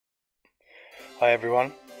Hi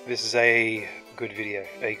everyone, this is a good video.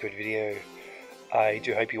 I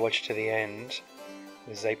do hope you watch to the end.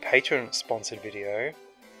 This is a Patreon sponsored video.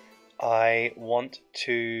 I want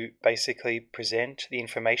to basically present the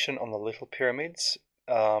information on the Little Pyramids.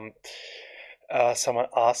 Someone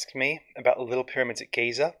asked me about the Little Pyramids at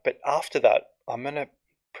Giza, but after that I'm going to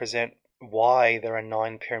present why there are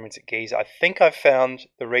 9 pyramids at Giza. I think I've found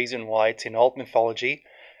the reason why. It's in old mythology.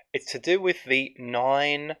 It's to do with the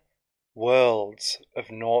 9 worlds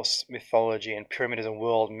of Norse mythology, and pyramid is a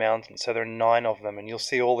world mountain, so there are 9 of them, and you'll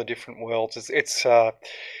see all the different worlds. It's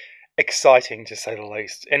exciting to say the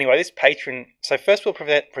least. Anyway, this Patreon. So first we'll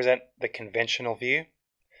present the conventional view,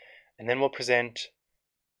 and then we'll present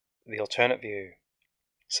the alternate view.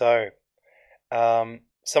 So,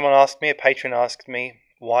 someone asked me, a patron asked me,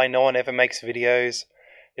 why no one ever makes videos.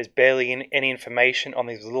 There's barely any information on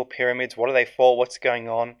these little pyramids. What are they for? What's going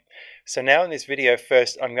on? So now in this video,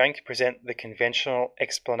 first I'm going to present the conventional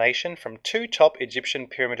explanation from 2 top Egyptian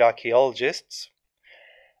pyramid archaeologists.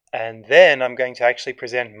 And then I'm going to actually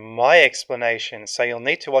present my explanation. So you'll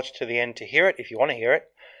need to watch to the end to hear it if you want to hear it.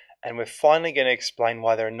 And we're finally going to explain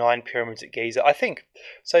why there are 9 pyramids at Giza, I think.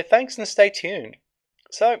 So thanks and stay tuned.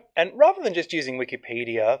 So, and rather than just using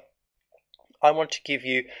Wikipedia, I want to give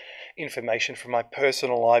you information from my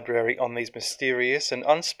personal library on these mysterious and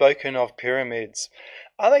unspoken of pyramids.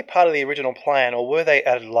 Are they part of the original plan, or were they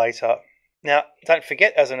added later? Now, don't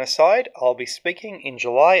forget, as an aside, I'll be speaking in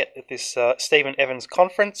July at this Stephen Evans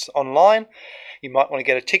conference online. You might want to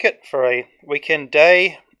get a ticket for a weekend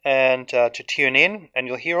day and to tune in, and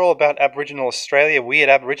you'll hear all about Aboriginal Australia, weird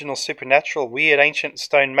Aboriginal supernatural, weird ancient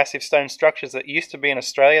massive stone structures that used to be in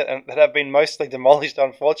Australia and that have been mostly demolished,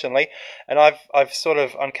 unfortunately. And I've sort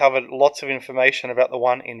of uncovered lots of information about the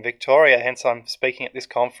one in Victoria, hence I'm speaking at this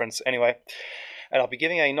conference anyway. And I'll be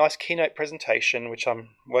giving a nice keynote presentation, which I'm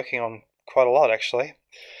working on quite a lot actually.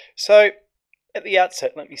 So, at the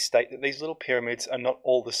outset, let me state that these little pyramids are not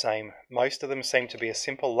all the same. Most of them seem to be a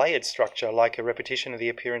simple layered structure, like a repetition of the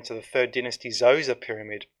appearance of the 3rd dynasty Zozer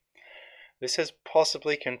pyramid. This has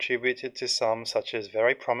possibly contributed to some, such as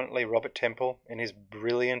very prominently Robert Temple in his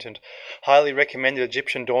brilliant and highly recommended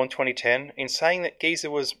Egyptian Dawn 2010, in saying that Giza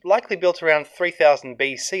was likely built around 3000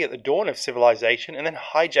 BC at the dawn of civilization and then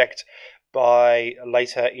hijacked by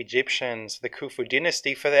later Egyptians, the Khufu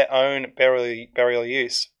dynasty, for their own burial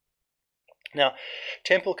use. Now,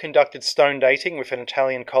 Temple conducted stone dating with an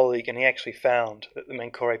Italian colleague, and he actually found that the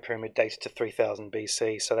Menkaura pyramid dates to 3000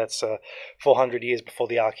 BC, so that's 400 years before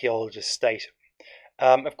the archaeologists state.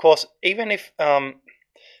 Of course, even if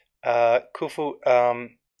Khufu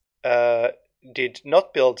did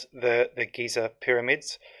not build the Giza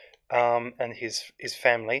pyramids and his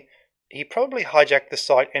family, he probably hijacked the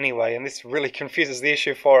site anyway, and this really confuses the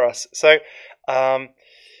issue for us. So,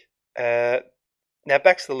 now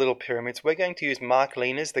back to the Little Pyramids. We're going to use Mark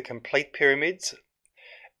Lehner's The Complete Pyramids,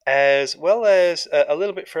 as well as a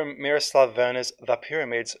little bit from Miroslav Werner's The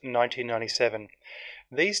Pyramids, 1997.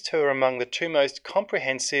 These 2 are among the 2 most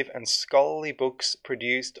comprehensive and scholarly books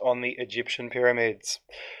produced on the Egyptian pyramids.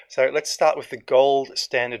 So let's start with the gold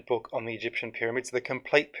standard book on the Egyptian pyramids, The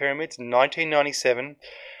Complete Pyramids, 1997,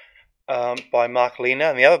 by Mark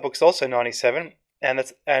Lehner, and the other book's also 97,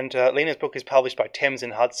 and Lehner's book is published by Thames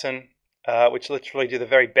and Hudson, which literally do the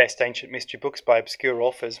very best ancient mystery books by obscure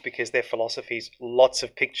authors, because their philosophies, lots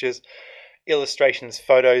of pictures, illustrations,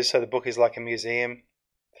 photos, so the book is like a museum.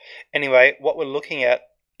 Anyway, what we're looking at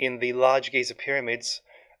in the large Giza pyramids,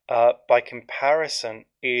 by comparison,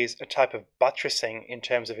 is a type of buttressing in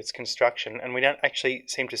terms of its construction, and we don't actually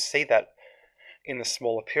seem to see that in the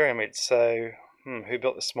smaller pyramids. So, who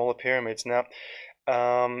built the smaller pyramids? Now,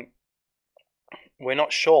 we're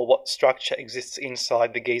not sure what structure exists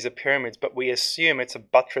inside the Giza pyramids, but we assume it's a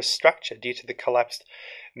buttress structure due to the collapsed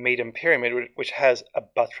Medum pyramid, which has a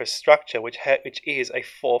buttress structure, which is a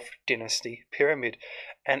 4th dynasty pyramid.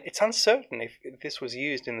 And it's uncertain if this was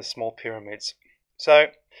used in the small pyramids.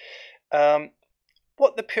 So,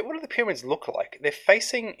 what do the pyramids look like? They're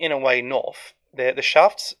facing, in a way, north. The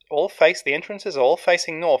shafts all face, the entrances are all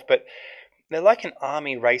facing north, but they're like an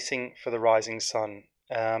army racing for the rising sun.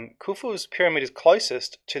 Khufu's pyramid is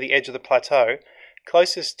closest to the edge of the plateau,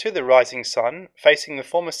 closest to the rising sun, facing the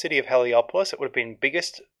former city of Heliopolis. It would have been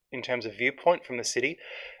biggest in terms of viewpoint from the city,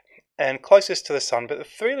 and closest to the sun. But the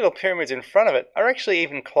 3 little pyramids in front of it are actually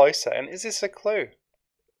even closer. And is this a clue?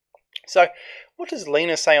 So, what does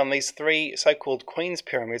Lehner say on these 3 so-called Queen's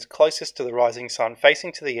pyramids closest to the rising sun,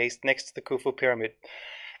 facing to the east, next to the Khufu pyramid?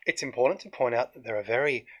 It's important to point out that there are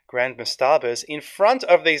very grand mastabas in front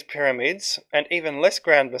of these pyramids and even less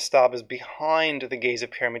grand mastabas behind the Giza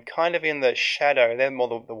pyramid, kind of in the shadow. They're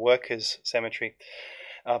more the workers' cemetery.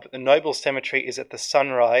 But the noble cemetery is at the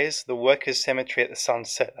sunrise, the workers' cemetery at the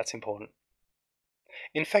sunset. That's important.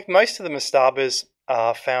 In fact, most of the mastabas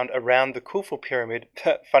are found around the Khufu pyramid,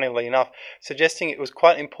 funnily enough, suggesting it was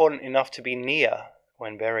quite important enough to be near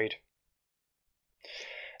when buried.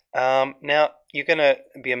 Now, you're going to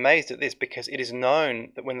be amazed at this because it is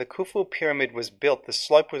known that when the Khufu pyramid was built, the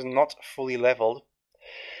slope was not fully leveled.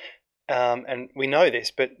 And we know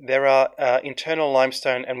this, but there are internal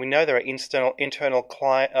limestone, and we know there are internal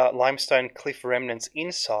limestone cliff remnants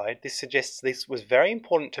inside. This suggests this was very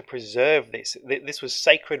important to preserve this. This was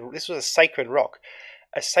sacred. This was a sacred rock,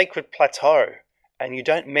 a sacred plateau, and you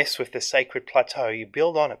don't mess with the sacred plateau. You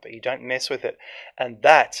build on it, but you don't mess with it. And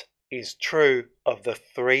that is true of the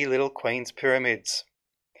three little Queen's pyramids.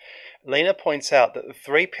 Lena points out that the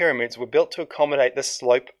three pyramids were built to accommodate the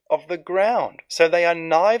slope of the ground, so they are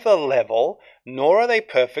neither level nor are they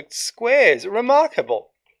perfect squares.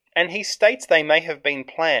 Remarkable. And he states they may have been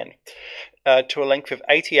planned to a length of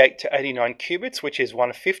 88 to 89 cubits, which is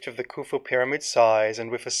 1/5 of the Khufu pyramid size, and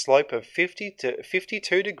with a slope of 50 to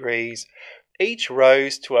 52 degrees, each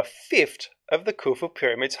rose to 1/5 of the Khufu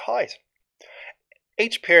pyramid's height.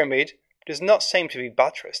 Each pyramid does not seem to be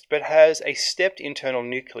buttressed, but has a stepped internal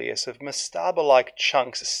nucleus of mastaba-like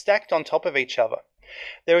chunks stacked on top of each other.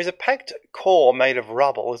 There is a packed core made of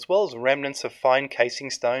rubble, as well as remnants of fine casing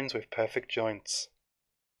stones with perfect joints.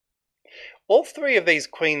 All three of these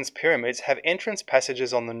Queen's pyramids have entrance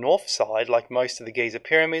passages on the north side, like most of the Giza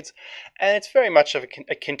pyramids, and it's very much of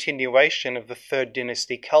a continuation of the Third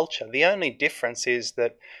Dynasty culture. The only difference is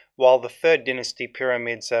that while the Third Dynasty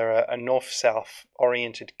pyramids are a north-south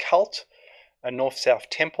oriented cult, a north-south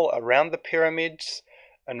temple around the pyramids,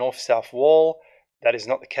 a north-south wall, that is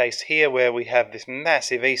not the case here, where we have this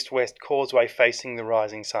massive east-west causeway facing the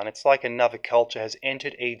rising sun. It's like another culture has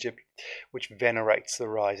entered Egypt which venerates the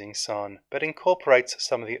rising sun, but incorporates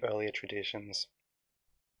some of the earlier traditions.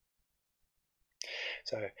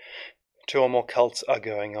 So, two or more cults are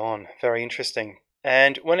going on. Very interesting.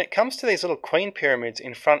 And when it comes to these little Queen pyramids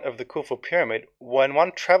in front of the Khufu pyramid, when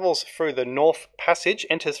one travels through the North Passage,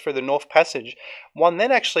 enters through the North Passage, one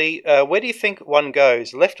then actually, where do you think one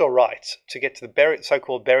goes, left or right, to get to the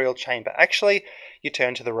so-called burial chamber? Actually, you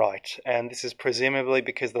turn to the right, and this is presumably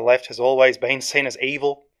because the left has always been seen as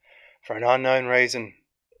evil for an unknown reason.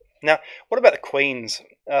 Now, what about the queens?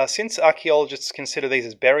 Since archaeologists consider these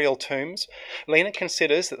as burial tombs, Lena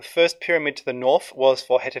considers that the first pyramid to the north was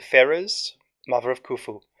for Hetepheres, mother of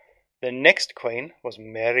Khufu. The next queen was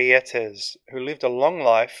Merietes, who lived a long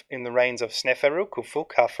life in the reigns of Sneferu, Khufu,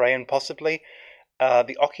 Khafre, and possibly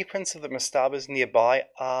the occupants of the mastabas nearby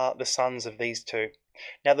are the sons of these two.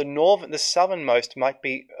 Now, the southernmost might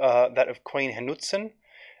be that of Queen Henutsen,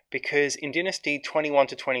 because in Dynasty 21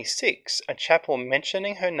 to 26, a chapel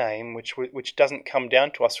mentioning her name, which doesn't come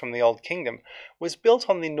down to us from the Old Kingdom, was built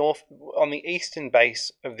on the eastern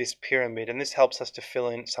base of this pyramid, and this helps us to fill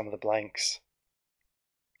in some of the blanks.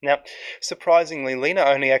 Now, surprisingly, Lena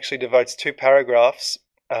only actually devotes 2 paragraphs,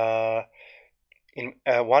 one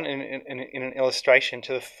in an illustration,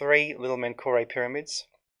 to the 3 little Menkaura pyramids.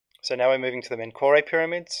 So now we're moving to the Menkaura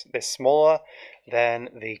pyramids. They're smaller than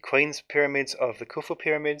the Queen's pyramids of the Khufu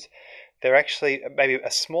pyramids. They're actually maybe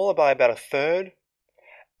smaller by about 1/3,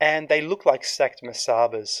 and they look like stacked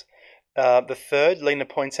mastabas. The third, Lena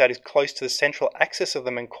points out, is close to the central axis of the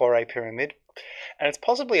Menkaura pyramid, and it's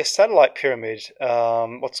possibly a satellite pyramid,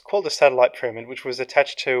 what's called a satellite pyramid, which was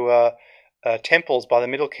attached to temples by the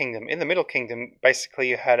Middle Kingdom. In the Middle Kingdom, basically,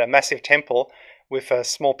 you had a massive temple with a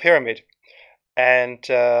small pyramid, and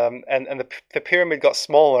the pyramid got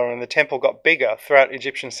smaller and the temple got bigger throughout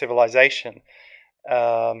Egyptian civilization.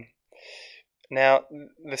 Now,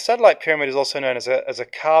 the satellite pyramid is also known as a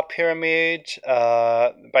Ka pyramid.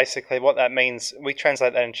 Basically, what that means, I would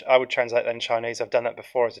translate that in Chinese. I've done that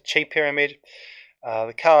before as a Qi pyramid.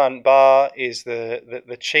 The Ka and Ba is the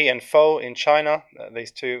Qi and Fo in China.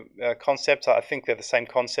 These two concepts, I think they're the same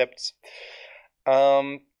concepts.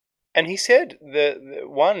 And he said the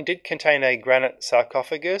one did contain a granite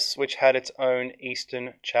sarcophagus which had its own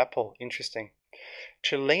eastern chapel. Interesting.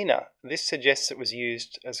 To Lena, this suggests it was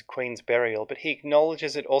used as a queen's burial, but he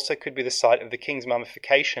acknowledges it also could be the site of the king's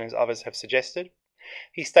mummification, as others have suggested.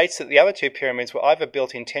 He states that the other 2 pyramids were either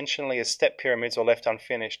built intentionally as step pyramids or left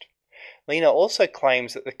unfinished. Lena also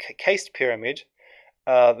claims that the cased pyramid,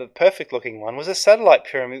 the perfect-looking one, was a satellite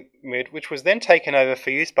pyramid which was then taken over for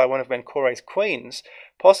use by one of Menkaura's queens,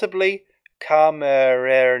 possibly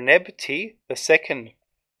Kamerernebti II.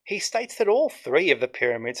 He states that all three of the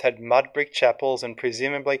pyramids had mud brick chapels and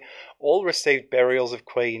presumably all received burials of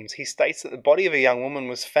queens. He states that the body of a young woman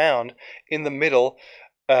was found in the middle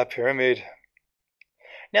pyramid.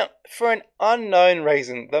 Now, for an unknown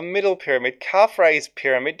reason, the middle pyramid, Khafre's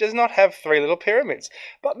pyramid, does not have three little pyramids.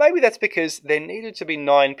 But maybe that's because there needed to be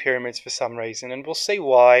 9 pyramids for some reason, and we'll see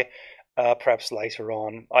why perhaps later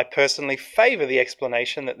on. I personally favour the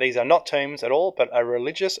explanation that these are not tombs at all, but a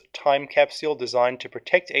religious time capsule designed to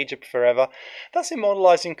protect Egypt forever, thus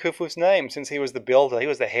immortalising Khufu's name since he was the builder, he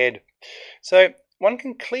was the head. So one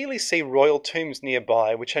can clearly see royal tombs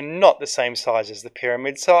nearby, which are not the same size as the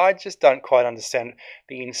pyramids, so I just don't quite understand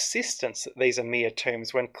the insistence that these are mere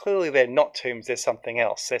tombs when clearly they're not tombs, they're something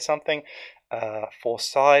else. They're something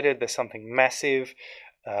four-sided, they're something massive.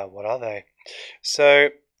 What are they? So,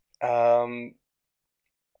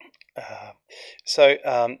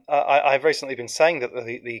 I've recently been saying that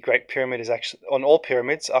the Great Pyramid is actually, on all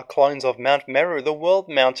pyramids, are clones of Mount Meru, the world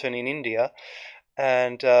mountain in India.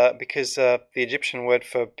 And because the Egyptian word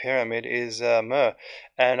for pyramid is mer,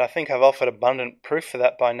 and I think I've offered abundant proof for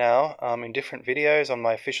that by now in different videos on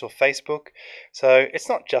my official Facebook. So it's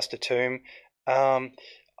not just a tomb. I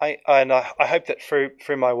hope that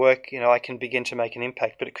through my work, I can begin to make an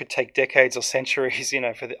impact. But it could take decades or centuries,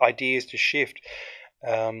 for the ideas to shift.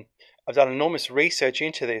 I've done enormous research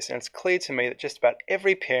into this, and it's clear to me that just about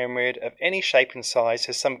every pyramid of any shape and size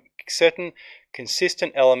has some certain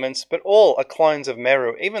consistent elements, but all are clones of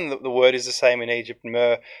Meru. Even the word is the same in Egypt,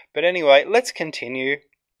 Mer. But anyway, let's continue.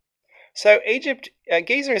 So Egypt,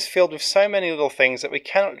 Giza is filled with so many little things that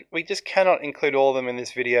we just cannot include all of them in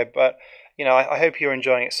this video, but I hope you're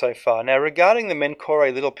enjoying it so far. Now, regarding the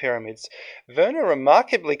Menkaura Little Pyramids, Werner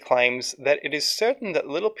remarkably claims that it is certain that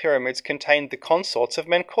Little Pyramids contained the consorts of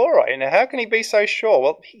Menkaura. Now, how can he be so sure?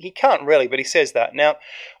 Well, he can't really, but he says that. Now,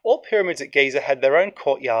 all pyramids at Giza had their own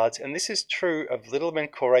courtyards, and this is true of Little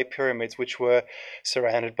Menkaura pyramids, which were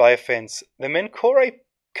surrounded by a fence. The Menkaura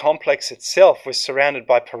complex itself was surrounded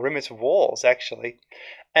by perimeter walls, actually.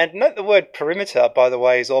 And note the word perimeter, by the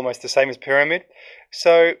way, is almost the same as pyramid.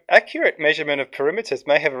 So accurate measurement of perimeters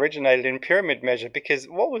may have originated in pyramid measure, because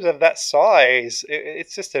what was of that size?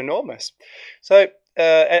 It's just enormous. So,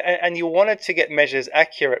 and you wanted to get measures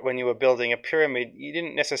accurate when you were building a pyramid. You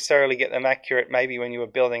didn't necessarily get them accurate maybe when you were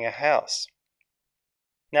building a house.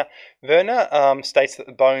 Now, Werner states that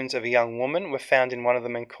the bones of a young woman were found in one of the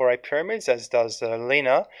Menkaura pyramids, as does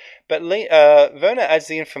Lena. But Werner adds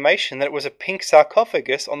the information that it was a pink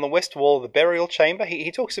sarcophagus on the west wall of the burial chamber. He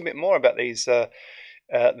talks a bit more about these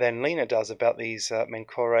than Lena does about these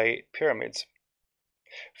Menkaura pyramids.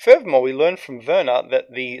 Furthermore, we learn from Werner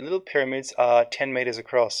that the little pyramids are 10 meters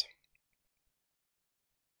across.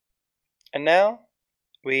 And now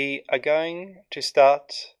we are going to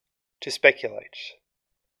start to speculate.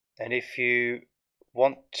 And if you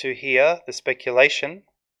want to hear the speculation,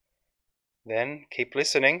 then keep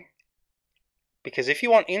listening. Because if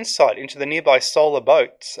you want insight into the nearby solar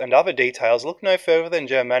boats and other details, look no further than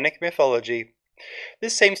Germanic mythology.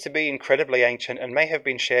 This seems to be incredibly ancient and may have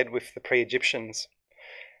been shared with the pre-Egyptians.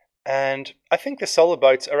 And I think the solar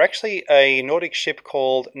boats are actually a Nordic ship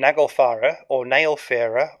called Naglfarer or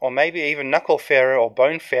Nailfarer, or maybe even Knucklefarer or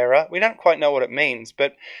Bonefarer. We don't quite know what it means,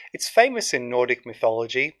 but it's famous in Nordic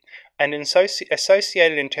mythology and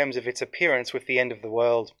associated in terms of its appearance with the end of the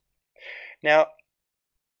world. Now,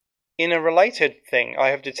 in a related thing, I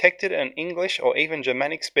have detected an English or even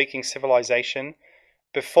Germanic-speaking civilization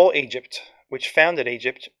before Egypt, which founded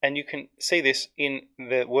Egypt, and you can see this in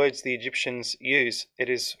the words the Egyptians use. It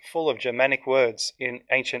is full of Germanic words in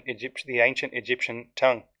the ancient Egyptian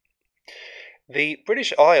tongue. The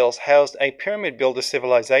British Isles housed a pyramid builder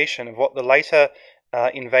civilization of what the later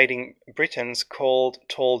invading Britons called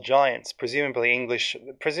tall giants, presumably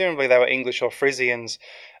they were English or Frisians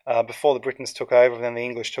before the Britons took over, and then the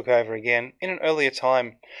English took over again in an earlier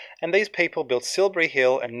time. And these people built Silbury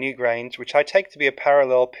Hill and Newgrange, which I take to be a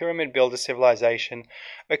parallel pyramid builder civilization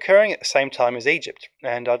occurring at the same time as Egypt.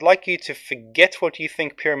 And I'd like you to forget what you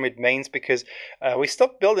think pyramid means, because we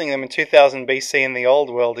stopped building them in 2000 BC in the old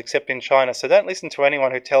world, except in China. So don't listen to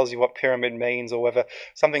anyone who tells you what pyramid means or whether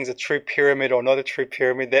something's a true pyramid or not a true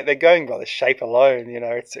pyramid. They're going by the shape alone.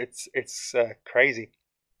 It's crazy.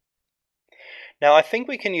 Now, I think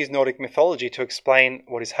we can use Nordic mythology to explain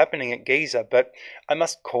what is happening at Giza, but I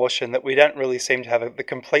must caution that we don't really seem to have the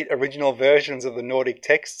complete original versions of the Nordic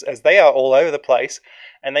texts, as they are all over the place,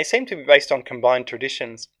 and they seem to be based on combined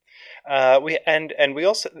traditions. We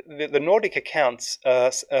also the Nordic accounts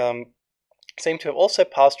seem to have also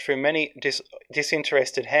passed through many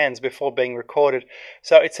disinterested hands before being recorded,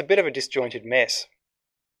 so it's a bit of a disjointed mess.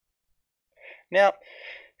 Now,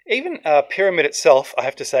 Even pyramid itself, I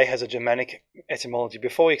have to say, has a Germanic etymology.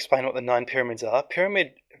 Before we explain what the 9 pyramids are,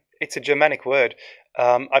 pyramid, it's a Germanic word.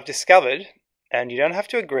 I've discovered, and you don't have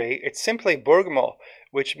to agree, it's simply Burgmo,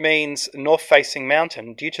 which means north-facing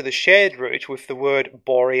mountain, due to the shared root with the word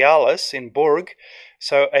borealis in Burg.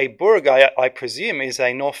 So a Burg, I presume, is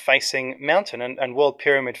a north-facing mountain, and World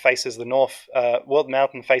Pyramid faces the north. World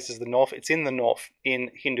Mountain faces the north. It's in the north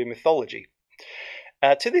in Hindu mythology.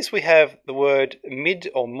 To this we have the word mid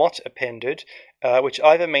or mot appended, which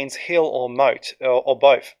either means hill or moat, or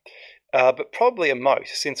both. But probably a moat,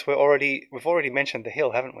 since we've already mentioned the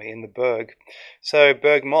hill, haven't we, in the Berg? So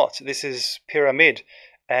Berg Mot, this is pyramid,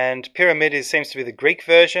 and pyramid seems to be the Greek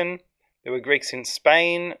version. There were Greeks in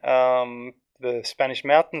Spain. The Spanish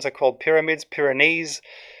mountains are called pyramids, Pyrenees.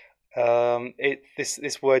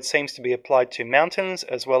 This word seems to be applied to mountains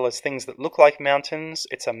as well as things that look like mountains.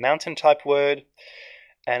 It's a mountain type word.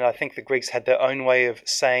 And I think the Greeks had their own way of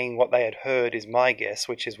saying what they had heard, is my guess,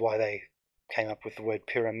 which is why they came up with the word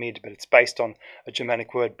pyramid, but it's based on a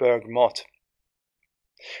Germanic word, bergmot.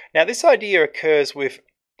 Now, this idea accords with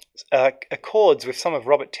some of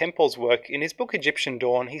Robert Temple's work. In his book Egyptian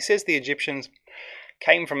Dawn, he says the Egyptians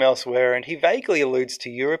came from elsewhere, and he vaguely alludes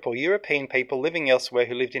to Europe or European people living elsewhere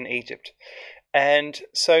who lived in Egypt. And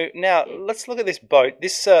so now let's look at this boat.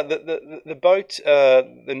 This the boat,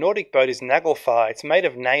 the Nordic boat, is Naglfar. It's made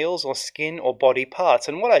of nails or skin or body parts.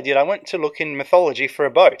 And what I did, I went to look in mythology for a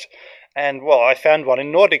boat, and well, I found one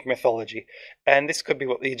in Nordic mythology. And this could be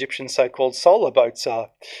what the Egyptian so-called solar boats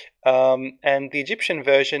are. And the Egyptian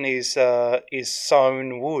version is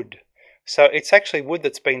sewn wood. So it's actually wood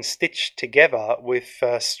that's been stitched together with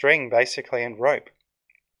string, basically, and rope.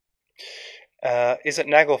 Is it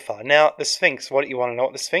Naglfar? Now, the Sphinx, what do you want to know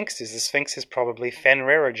what the Sphinx is? The Sphinx is probably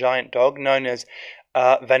Fenrir, a giant dog known as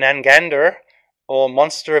Vanangander, or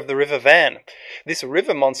monster of the river Van. This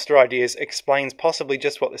river monster idea explains possibly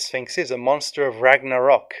just what the Sphinx is, a monster of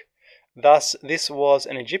Ragnarok. Thus, this was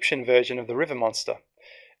an Egyptian version of the river monster.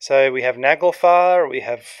 So we have Naglfar, we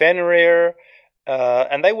have Fenrir,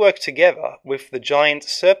 and they work together with the giant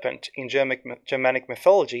serpent in Germanic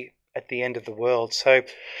mythology at the end of the world. So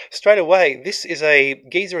straight away,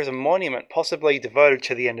 Giza is a monument possibly devoted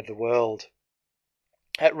to the end of the world.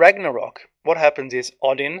 At Ragnarok, what happens is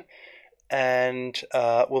Odin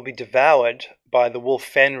will be devoured by the wolf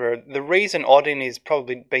Fenrir. The reason Odin is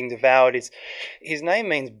probably being devoured is his name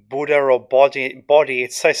means Buddha or body.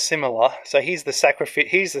 It's so similar. So he's the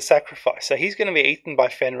sacrifice. So he's going to be eaten by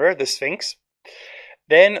Fenrir, the Sphinx.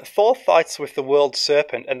 Then Thor fights with the world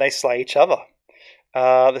serpent, and they slay each other.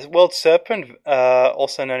 The world serpent,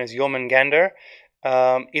 also known as Jormungandr,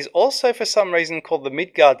 is also for some reason called the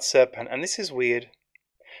Midgard serpent, and this is weird.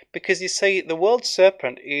 Because you see, the world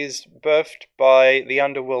serpent is birthed by the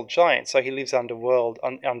underworld giant, so he lives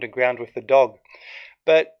underground with the dog.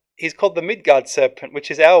 But he's called the Midgard serpent,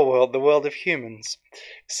 which is our world, the world of humans.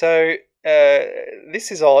 So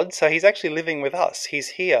this is odd. So he's actually living with us. He's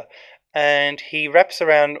here. And he wraps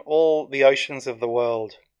around all the oceans of the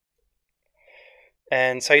world.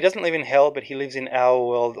 And so he doesn't live in hell, but he lives in our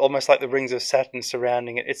world, almost like the rings of Saturn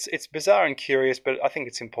surrounding it. It's bizarre and curious, but I think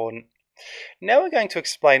it's important. Now we're going to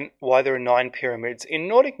explain why there are 9 pyramids. In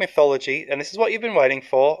Nordic mythology, and this is what you've been waiting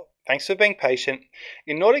for, thanks for being patient,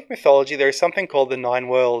 in Nordic mythology there is something called the 9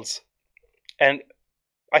 worlds. And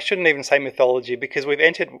I shouldn't even say mythology because we've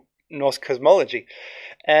entered Norse cosmology.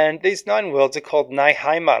 And these 9 worlds are called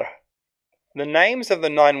Neiheimar. The names of the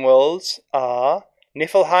 9 worlds are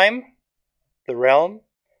Niflheim, the realm,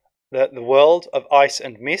 the world of ice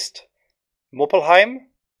and mist, Muspelheim,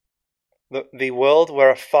 the world where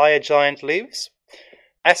a fire giant lives,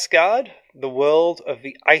 Asgard, the world of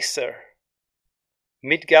the Aesir,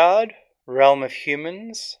 Midgard, realm of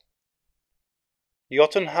humans,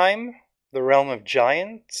 Jotunheim, the realm of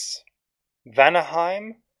giants,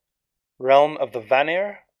 Vanaheim, realm of the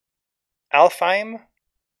Vanir, Alfheim,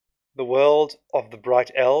 the world of the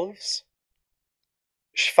bright elves,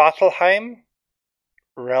 Svartalheim,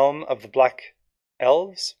 realm of the black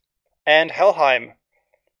elves, and Helheim,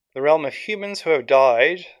 the realm of humans who have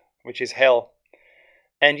died, which is hell.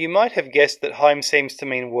 And you might have guessed that Heim seems to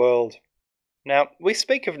mean world. Now, we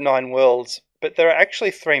speak of 9 worlds, but there are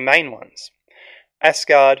actually 3 main ones.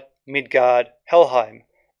 Asgard, Midgard, Helheim,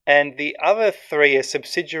 and the other 3 are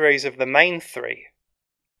subsidiaries of the main 3.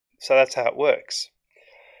 So that's how it works.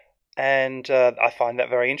 And I find that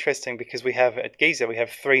very interesting because we have, at Giza, we have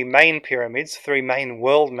 3 main pyramids, 3 main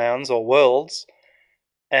world mounds or worlds,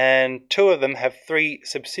 and 2 of them have 3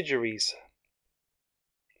 subsidiaries.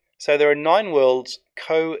 So there are 9 worlds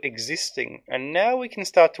coexisting, and now we can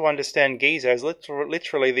start to understand Giza as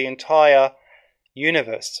literally the entire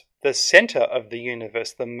Universe. The center of the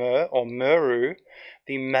universe, the Mer or Meru,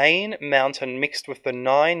 the main mountain mixed with the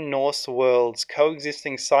 9 Norse worlds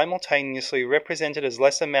coexisting simultaneously, represented as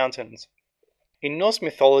lesser mountains. In Norse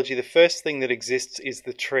mythology, the first thing that exists is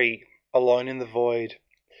the tree, alone in the void.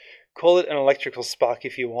 Call it an electrical spark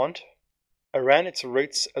if you want. Around its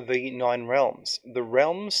roots are the 9 realms. The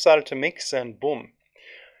realms started to mix and boom.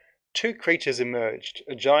 2 creatures emerged,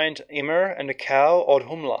 a giant Ymir and a cow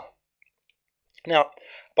Odhumla. Now,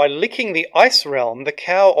 by licking the ice realm, the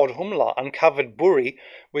cow Odhumla uncovered Buri,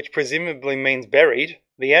 which presumably means buried,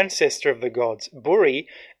 the ancestor of the gods. Buri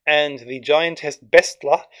and the giantess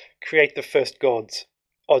Bestla create the first gods,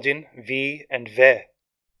 Odin, Vi, and Ve.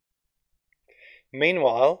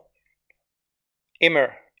 Meanwhile,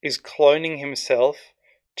 Ymir is cloning himself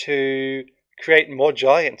to create more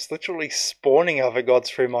giants, literally spawning other gods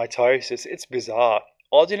through mitosis. It's bizarre.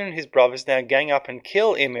 Odin and his brothers now gang up and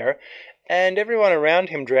kill Ymir, and everyone around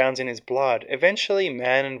him drowns in his blood. Eventually,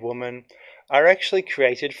 man and woman are actually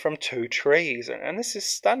created from 2 trees, and this is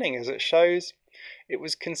stunning as it shows it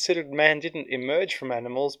was considered man didn't emerge from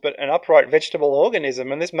animals, but an upright vegetable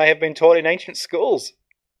organism, and this may have been taught in ancient schools.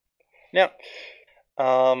 Now,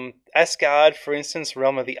 Asgard, for instance,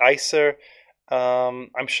 realm of the Aesir,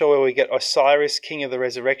 I'm sure where we get Osiris, king of the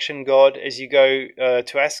resurrection god, as you go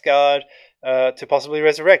to Asgard to possibly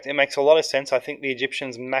resurrect. It makes a lot of sense. I think the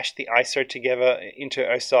Egyptians mashed the Aesir together into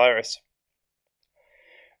Osiris.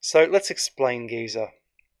 So let's explain Giza.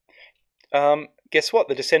 Guess what?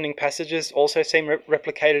 The descending passages also seem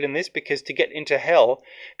replicated in this, because to get into hell,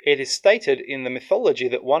 it is stated in the mythology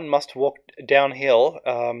that one must walk downhill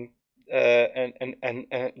and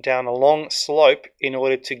down a long slope in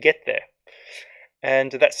order to get there.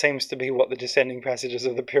 And that seems to be what the descending passages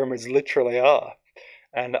of the pyramids literally are.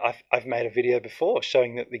 And I've made a video before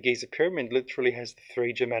showing that the Giza pyramid literally has the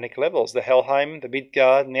 3 Germanic levels, the Helheim, the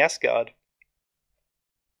Midgard, and the Asgard.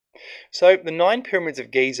 So the 9 pyramids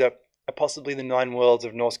of Giza are possibly the 9 worlds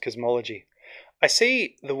of Norse cosmology. I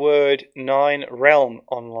see the word 9 realm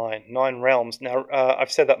online, 9 realms. Now,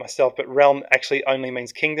 I've said that myself, but realm actually only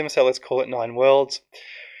means kingdom, so let's call it 9 worlds.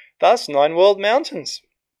 Thus, 9 world mountains.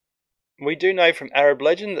 We do know from Arab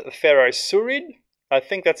legend that the pharaoh Surid, I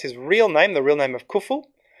think that's his real name, the real name of Khufu.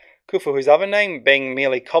 Khufu, his other name being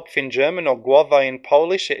merely Kopf in German or Głowa in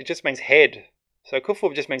Polish, it just means head. So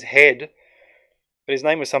Khufu just means head, but his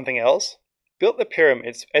name was something else. Built the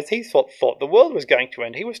pyramids as he thought the world was going to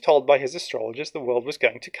end. He was told by his astrologers the world was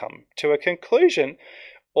going to come to a conclusion,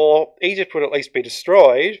 or Egypt would at least be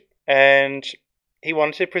destroyed, and he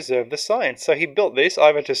wanted to preserve the science. So he built this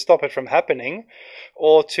either to stop it from happening,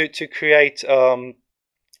 or to create a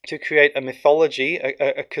mythology,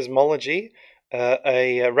 a cosmology,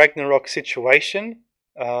 a Ragnarok situation,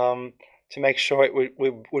 to make sure it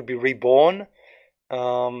would be reborn.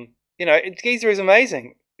 Giza is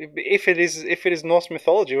amazing. If it is Norse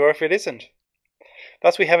mythology, or if it isn't.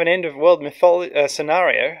 Thus we have an end of world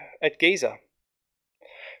scenario at Giza.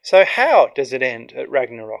 So how does it end at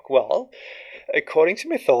Ragnarok? Well, according to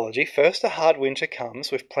mythology, first a hard winter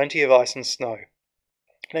comes with plenty of ice and snow.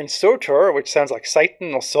 Then Surtur, which sounds like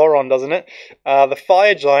Satan or Sauron, doesn't it? The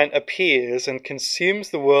fire giant appears and consumes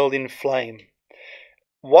the world in flame.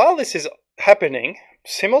 While this is happening,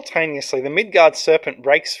 simultaneously the Midgard serpent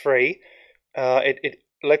breaks free. It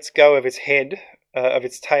lets go of its head, of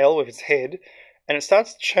its tail with its head, and it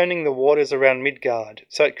starts churning the waters around Midgard.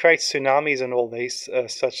 So it creates tsunamis and all these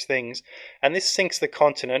such things, and this sinks the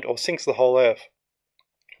continent, or sinks the whole earth.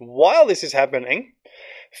 While this is happening,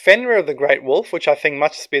 Fenrir of the Great Wolf, which I think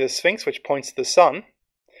must be the Sphinx which points to the sun,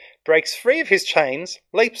 breaks free of his chains,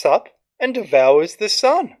 leaps up, and devours the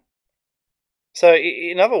sun. So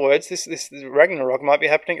in other words, this Ragnarok might be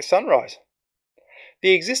happening at sunrise.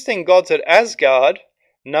 The existing gods at Asgard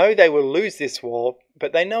know they will lose this war,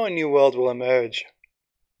 but they know a new world will emerge.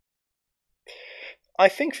 I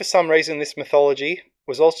think for some reason this mythology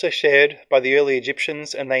was also shared by the early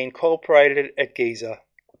Egyptians, and they incorporated it at Giza.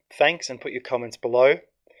 Thanks, and put your comments below.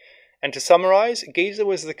 And to summarise, Giza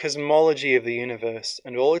was the cosmology of the universe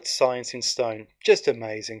and all its science in stone. Just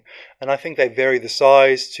amazing. And I think they vary the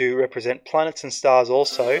size to represent planets and stars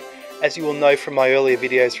also. As you will know from my earlier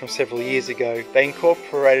videos from several years ago, they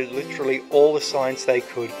incorporated literally all the science they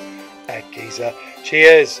could at Giza.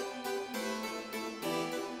 Cheers!